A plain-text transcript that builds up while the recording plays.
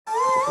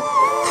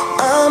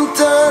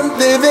done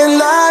living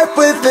life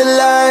with the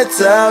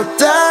lights out,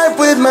 died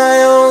with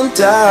my own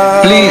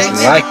doubt. Please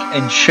like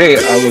and share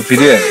our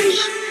videos.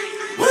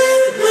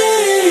 With me.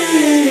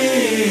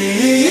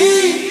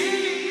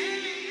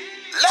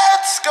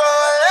 Let's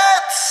go,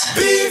 let's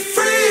be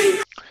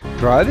free.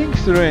 Driving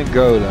through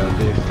Angola,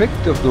 the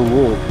effect of the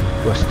war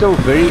was still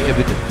very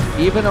evident,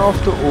 even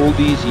after all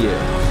these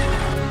years.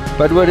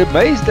 But what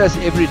amazed us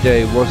every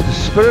day was the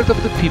spirit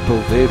of the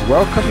people, their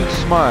welcoming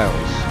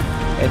smiles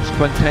and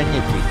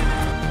spontaneity.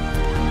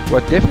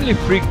 What definitely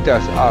freaked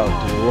us out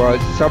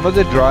was some of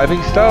the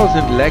driving styles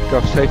and lack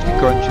of safety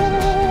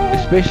consciousness,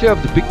 especially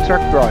of the big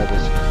truck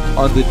drivers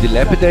on the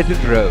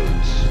dilapidated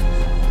roads.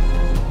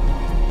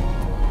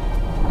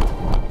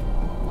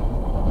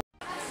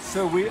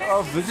 So we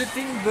are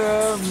visiting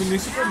the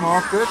municipal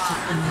market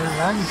in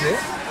Milanze.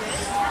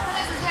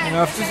 And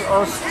I've just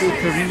asked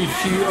Karine if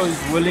she is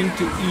willing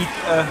to eat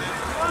a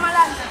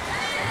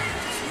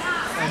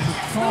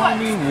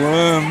tiny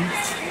worm.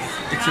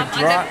 It's a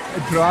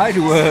dried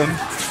worm,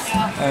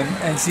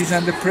 and she's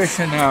under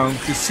pressure now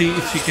to see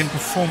if she can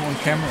perform on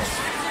camera.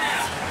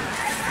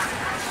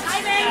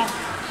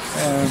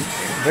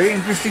 Very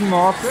interesting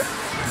market,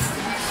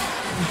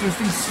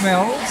 interesting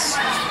smells.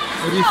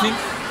 What do you think?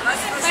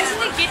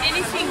 Basically, get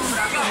anything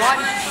you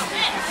want.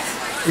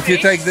 If you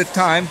take the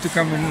time to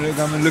come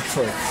and look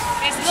for it.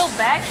 There's little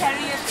bag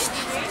carriers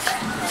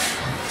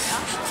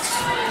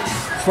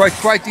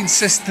everywhere. Quite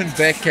insistent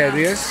bag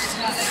carriers.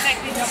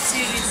 Exactly, not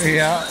serious.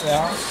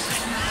 Yeah.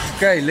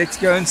 Okay, let's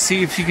go and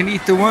see if she can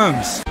eat the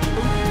worms.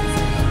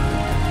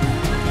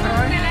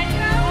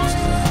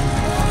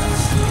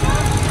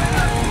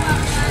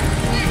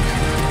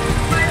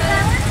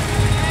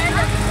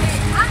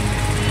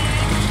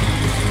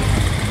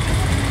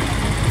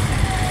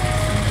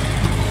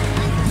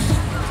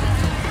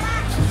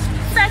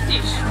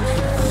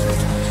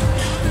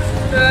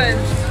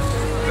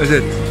 Is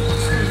it?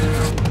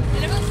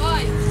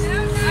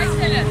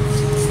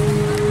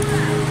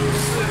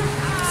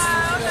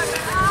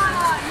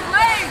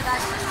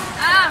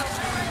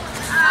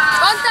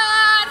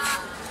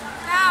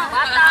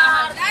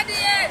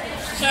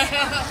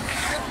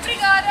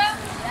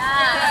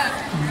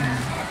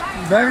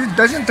 That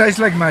doesn't taste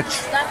like much.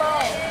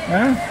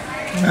 Huh?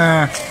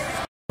 Nah.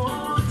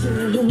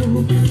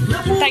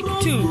 Take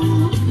two.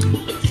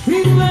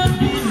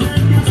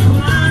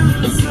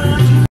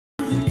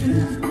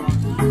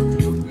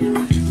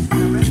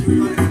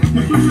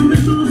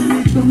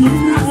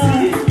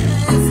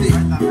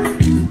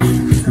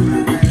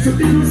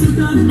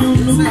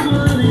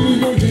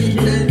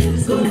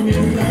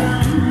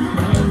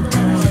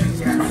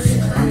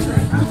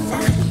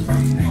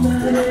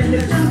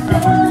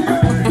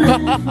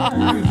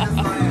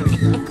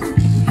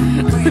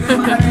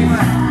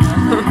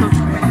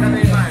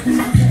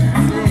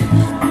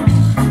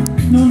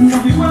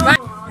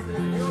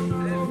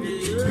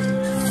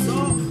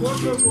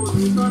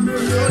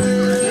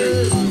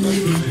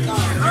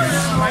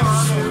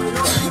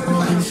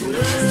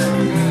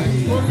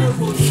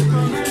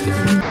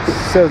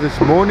 So this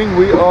morning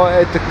we are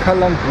at the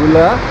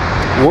Kalangula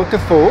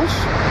waterfalls.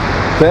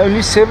 They're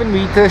only 7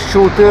 meters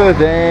shorter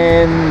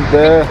than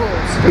the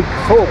big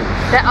falls.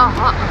 There are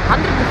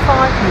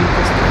 105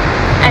 meters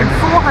and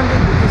 400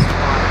 meters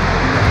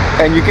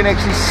wide. And you can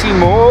actually see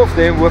more of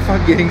them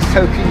without getting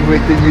soaking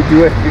wet than you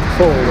do at big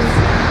falls.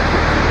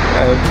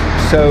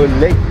 So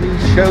let me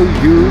show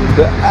you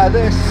the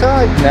other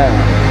side now.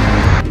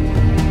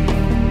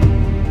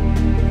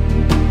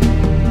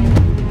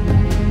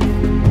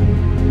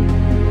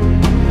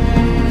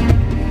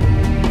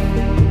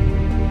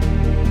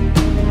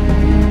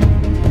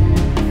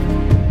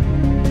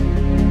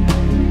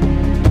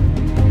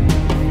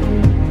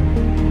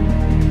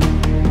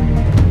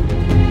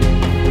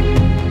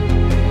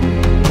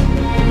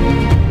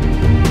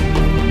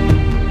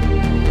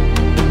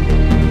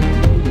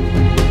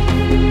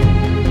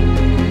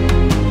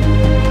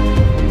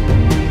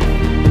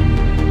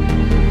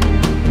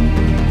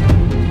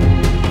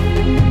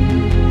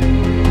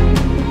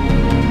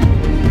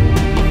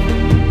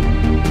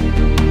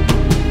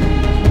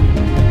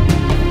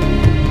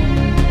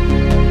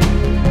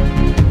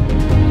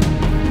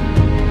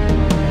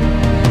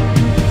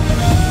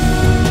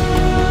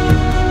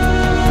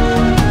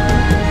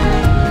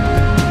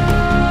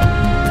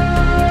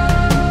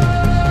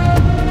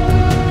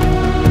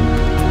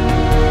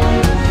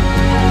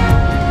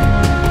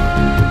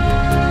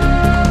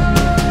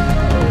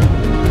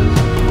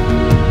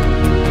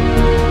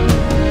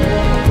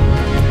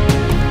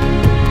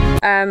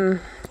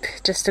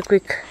 Just a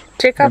quick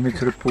checkup. Let me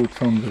report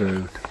from the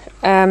road.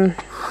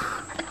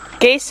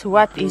 Guess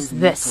what is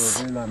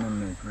this?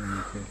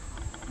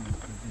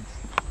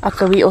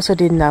 Okay, we also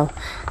didn't know.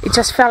 It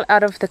just fell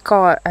out of the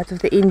car, out of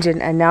the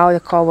engine, and now the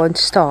car won't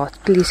start.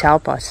 Please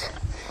help us.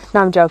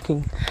 No, I'm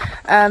joking.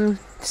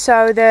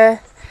 So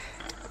the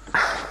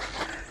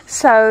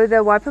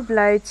wiper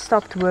blade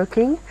stopped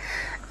working,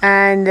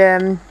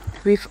 and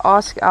we've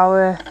asked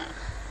our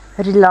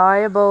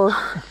reliable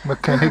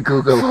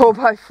Mechanical go.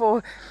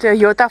 4x4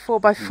 Toyota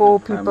 4x4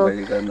 people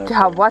to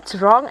how what's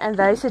wrong, and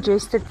they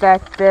suggested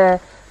that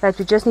that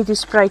we just need to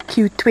spray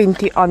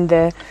Q20 on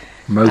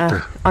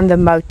the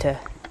motor.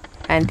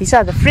 And these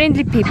are the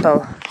friendly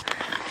people.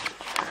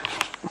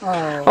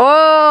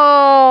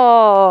 Oh,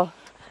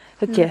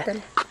 okay.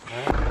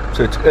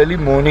 So it's early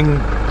morning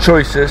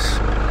choices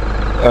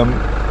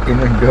in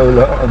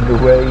Angola on the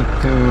way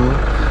to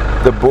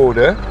the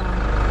border.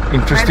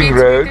 Interesting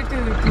road. It's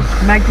better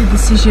to make the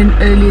decision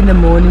early in the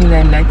morning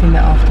than late in the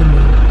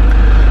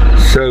afternoon.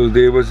 So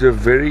there was a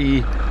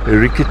very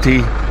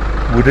rickety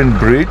wooden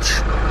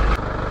bridge.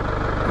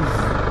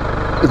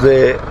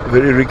 The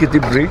very rickety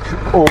bridge.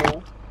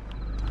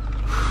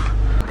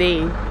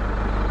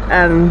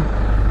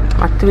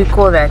 What do we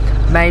call that?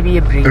 Maybe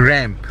a bridge. A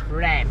ramp.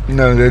 Ramp.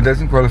 No, that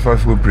doesn't qualify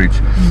for a bridge.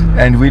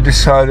 And we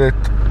decided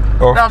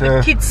after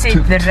the kids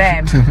said the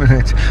ramp. 2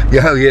 minutes.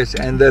 Yeah, yes,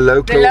 and the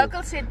local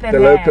said the the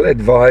ramp. local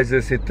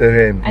advisor said the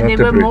ramp, And not there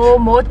the were bridge.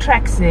 more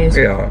tracks there.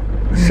 Yeah,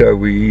 so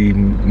we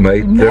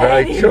made the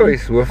right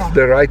choice with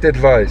the right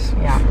advice.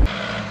 Yeah.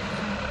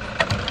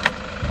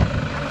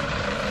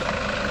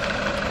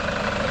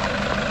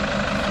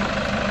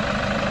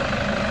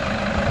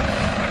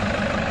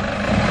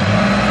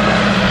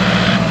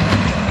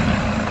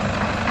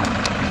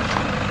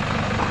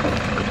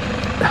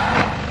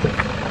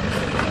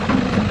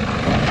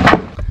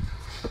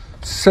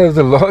 So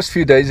the last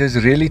few days has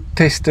really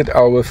tested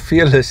our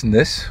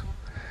fearlessness,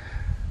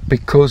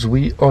 because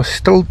we are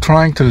still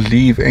trying to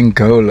leave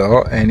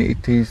Angola and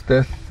it is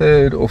the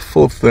 3rd or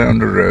 4th day on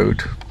the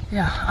road.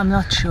 Yeah, I'm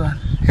not sure.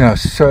 Yeah,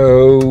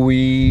 so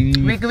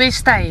We're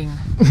staying.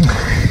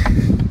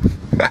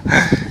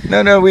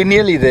 No, we're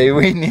nearly there.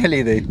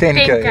 10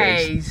 k's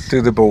k's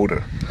to the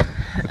border.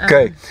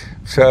 Okay,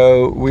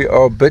 so we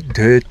are a bit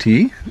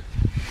dirty.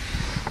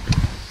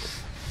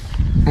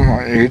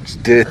 My head's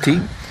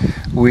dirty.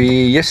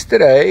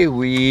 Yesterday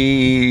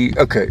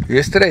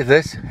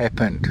this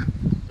happened.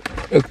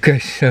 Okay,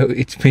 so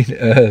it's been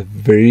a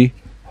very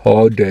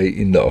hard day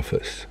in the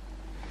office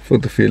for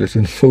the Fearless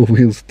and Four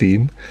Wheels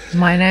team.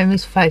 My name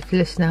is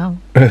Faithless now.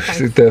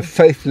 The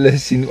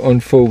Faithless on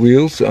four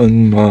wheels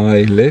on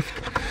my left.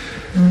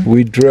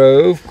 We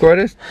drove quite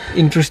an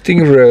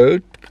interesting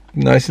road,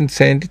 nice and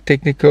sandy,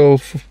 technical,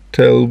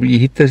 till we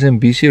hit the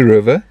Zambezi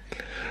River,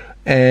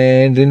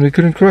 and then we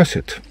couldn't cross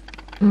it.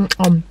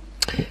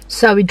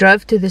 So we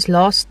drove to this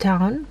last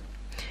town,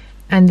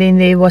 and then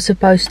there was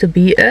supposed to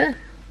be a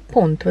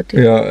pond.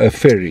 A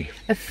ferry.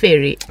 A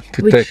ferry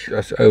To which take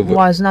us over.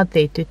 was not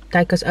there to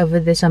take us over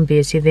the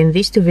Zambezi. Then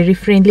these two very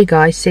friendly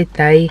guys said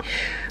they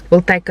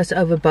will take us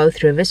over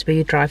both rivers where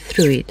you drive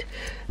through it.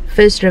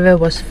 First river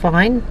was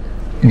fine.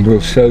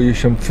 We'll show you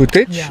some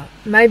footage. Yeah,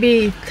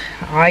 maybe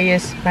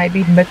highest,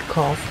 maybe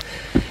mid-calf.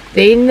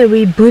 Then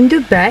we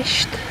bundu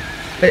bashed,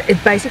 but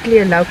it's basically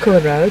a local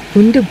road.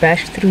 Bundu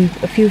bashed through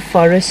a few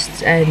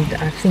forests and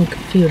I think a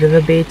few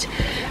riverbeds,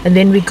 and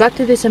then we got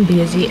to the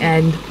Zambezi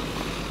and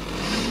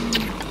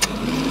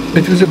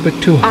it was a bit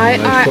too high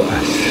for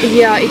us.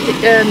 Yeah,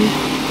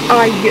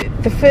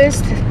 the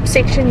first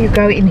section you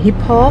go in hip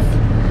half,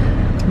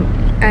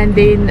 and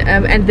then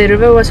and the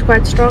river was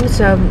quite strong,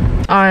 so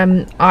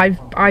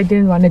I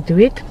didn't want to do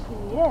it.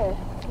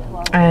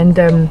 And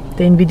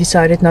then we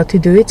decided not to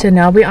do it, so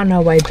now we're on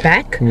our way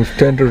back. We've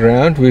turned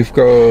around. We're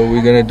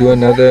gonna do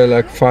another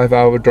like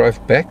 5-hour drive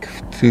back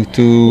to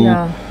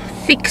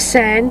thick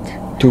sand,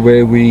 to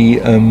where we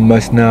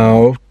must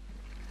now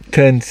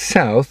turn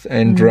south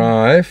and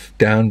drive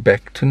down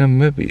back to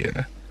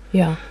Namibia.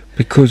 Yeah.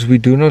 Because we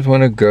do not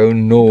want to go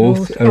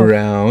north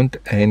around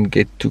and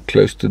get too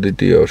close to the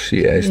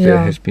DRC, as there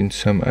has been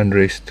some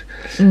unrest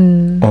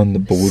on the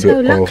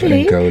border of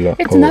Angola.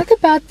 It's not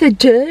about the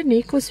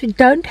journey, because we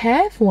don't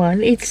have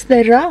one, it's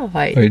the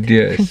ride.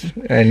 Yes,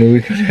 and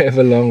we're going to have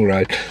a long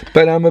ride.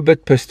 But I'm a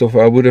bit pissed off.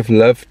 I would have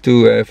loved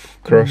to have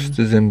crossed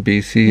the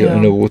Zambezi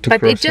on a water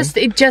crossing. But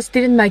it just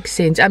didn't make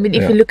sense. I mean,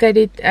 if you look at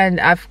it, and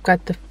I've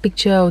got the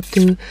picture or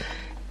two,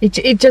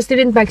 it just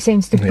didn't make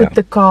sense to put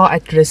the car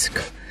at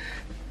risk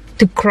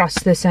to cross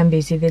the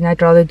Zambezi. Then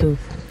I'd rather do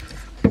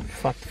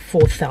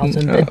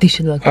 4,000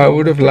 additional kilometers. I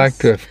would have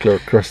liked to have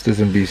crossed the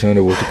Zambezi on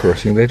a water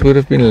crossing. That would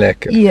have been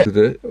lekker. Yeah.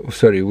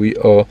 We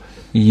are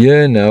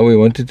here now. We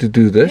wanted to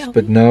do this,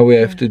 but now we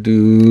have to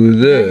do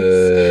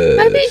this.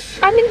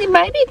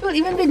 Maybe it will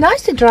even be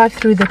nice to drive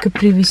through the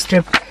Caprivi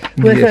Strip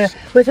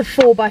with a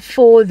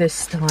 4x4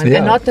 this time,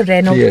 and not a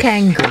Renault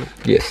Kangoo.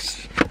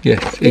 Yes,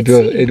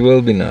 it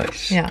will be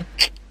nice. Yeah.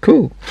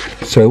 Cool.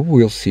 So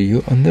we'll see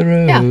you on the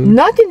road. Yeah,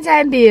 not in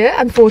Zambia,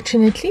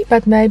 unfortunately,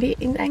 but maybe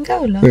in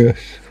Angola. Yes.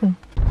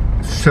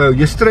 So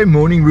yesterday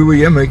morning we were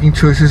here making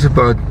choices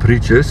about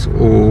bridges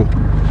or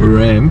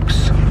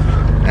ramps,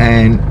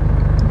 and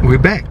we're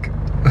back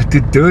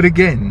to do it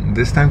again.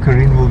 This time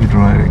Karine will be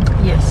driving.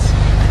 Yes.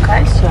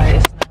 Okay, so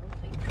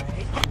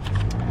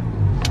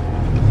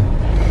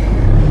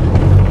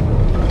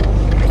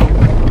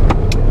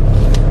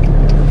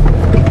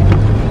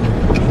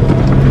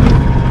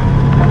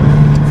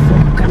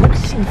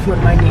voor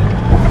my nie.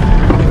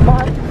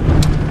 Maar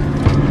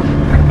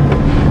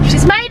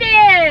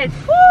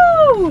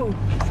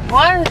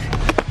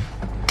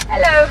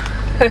Hallo.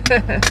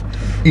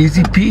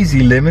 Easy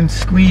peasy, lemon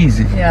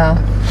squeezy. Ja.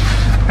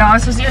 Nou,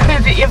 zoals een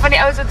van die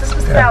ouders wat ons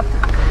gesteld.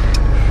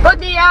 Bon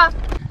dia.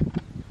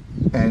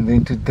 And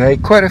then today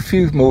quite a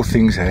few more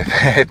things have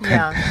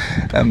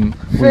happened.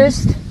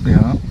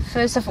 Yeah.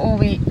 First of all,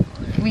 we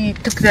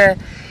took the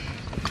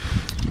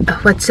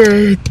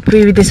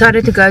we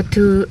decided to go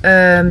to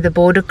the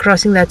border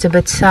crossing that's a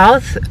bit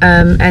south,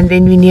 and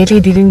then we nearly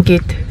didn't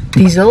get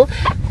diesel,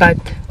 but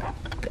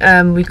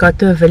we got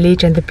to a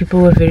village and the people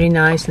were very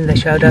nice and they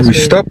showed us. We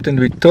stopped and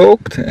we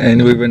talked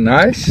and we were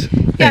nice.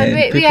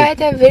 Yeah, we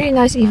had a very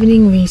nice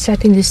evening. We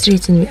sat in the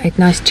streets and we ate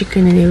nice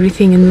chicken and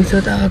everything, and we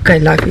thought, oh, okay,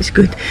 life is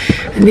good.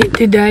 And then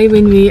today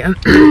when we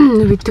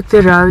we took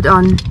the road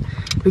on,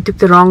 we took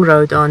the wrong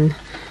road on.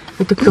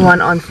 We took the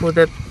one on for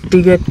the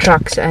bigger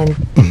trucks and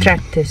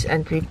tractors,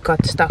 and we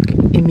got stuck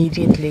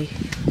immediately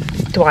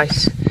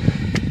twice.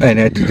 And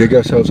had to dig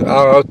ourselves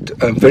out.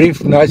 A very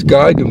nice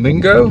guy,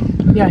 Domingo.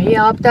 Yeah, he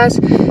helped us.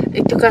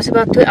 It took us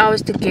about 2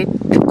 hours to get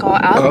the car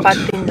out. But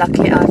then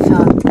luckily I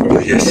found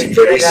yes,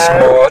 very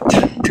smart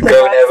to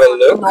go and have a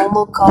look.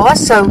 Normal car,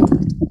 so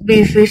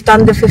we've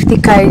done the 50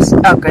 k's.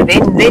 Okay,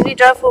 then we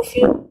drove for a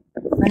few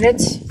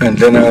minutes. And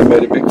then I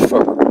made a big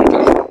fuck.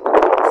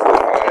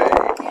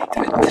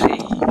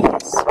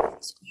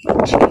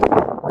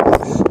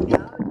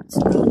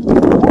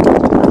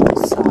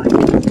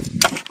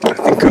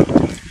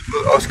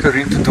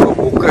 Corinne to do a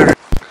walker.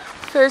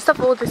 First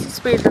of all, this is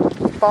where the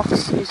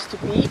box used to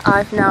be.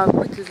 I've now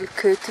put a little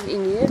curtain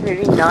in here,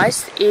 very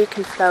nice. The air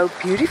can flow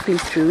beautifully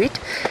through it.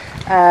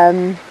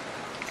 And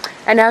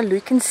now you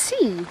can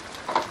see.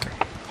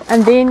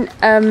 And then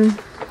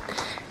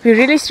we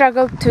really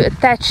struggled to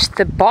attach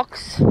the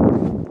box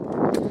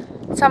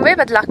somewhere,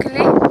 but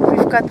luckily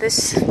we've got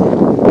this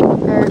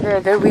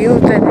the wheel,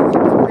 the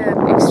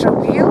extra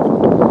wheel,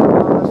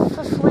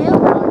 fifth wheel.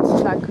 Now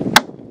it's like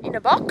in a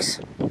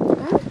box.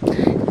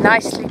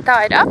 Nicely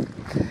tied up,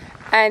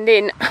 and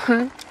then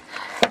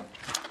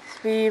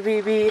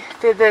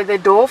the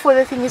door for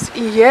the thing is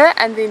here,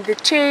 and then the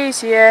chair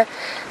is here.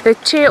 The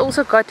chair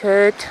also got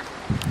hurt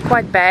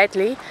quite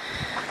badly,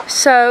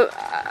 so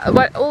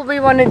what all we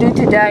want to do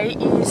today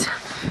is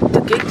to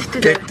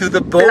get to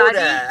the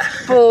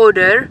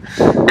border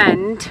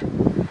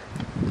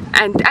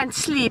and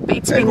sleep.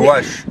 It's been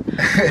wash.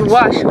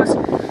 Wash was.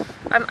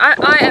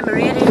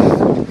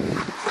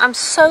 I'm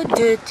so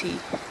dirty.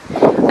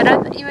 I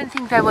don't even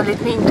think they will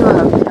let me into a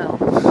hotel.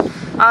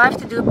 I'll have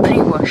to do a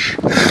pre-wash.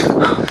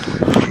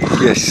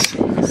 Yes.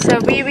 So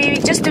we're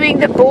just doing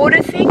the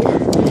border thing,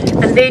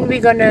 and then we're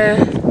gonna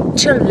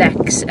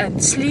chillax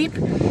and sleep,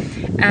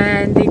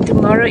 and then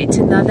tomorrow it's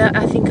another,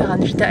 I think,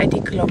 180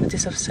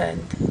 kilometers of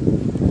sand.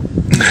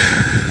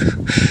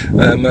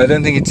 I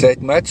don't think it's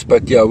that much,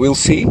 but yeah, we'll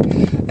see.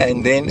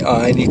 And then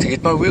I need to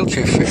get my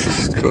wheelchair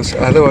fixed, because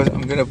otherwise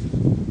I'm gonna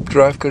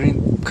drive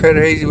Corinne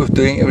crazy with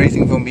doing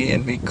everything for me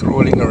and me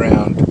crawling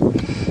around.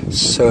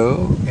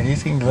 So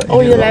anything like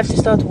you'll have to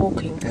start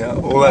walking. Yeah,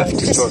 all have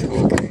to start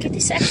walking. Get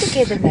this act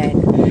together,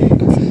 man.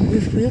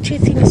 With wheelchair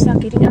thing is not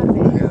getting out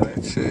there. Yeah,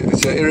 it's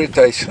an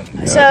irritation.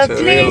 So yeah,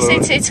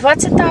 please, it's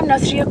what's the time now?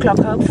 3 o'clock.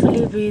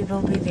 Hopefully we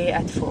will be there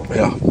at 4.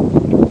 Yeah.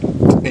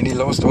 Any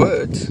last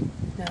words?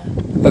 No.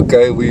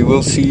 Okay, we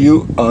will see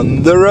you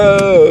on the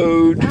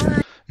road.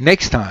 Bye.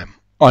 Next time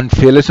on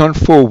Fearless on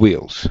 4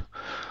 Wheels,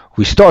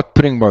 we start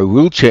putting my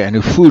wheelchair and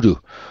Ufudu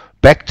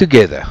back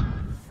together.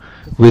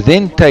 We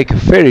then take a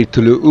ferry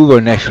to Luuvo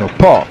National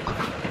Park.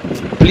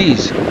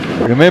 Please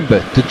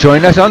remember to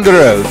join us on the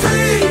road.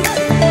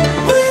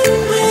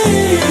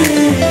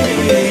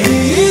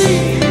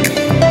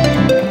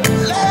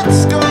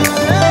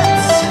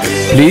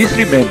 Please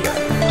remember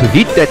to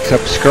hit that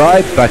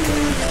subscribe button.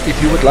 If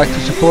you would like to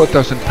support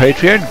us on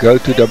Patreon, go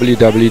to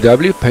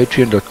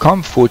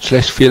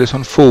www.patreon.com/Fearless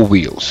on 4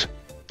 Wheels.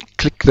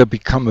 Click the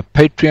Become a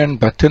Patreon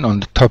button on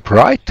the top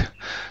right,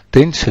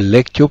 then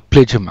select your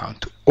pledge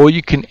amount, or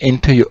you can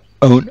enter your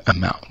own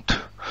amount.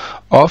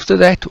 After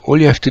that, all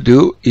you have to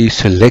do is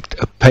select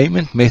a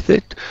payment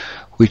method,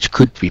 which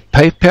could be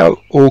PayPal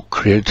or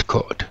credit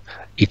card.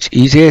 It's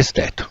easy as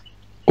that.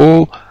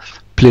 All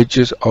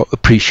pledges are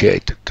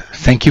appreciated.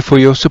 Thank you for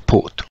your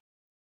support.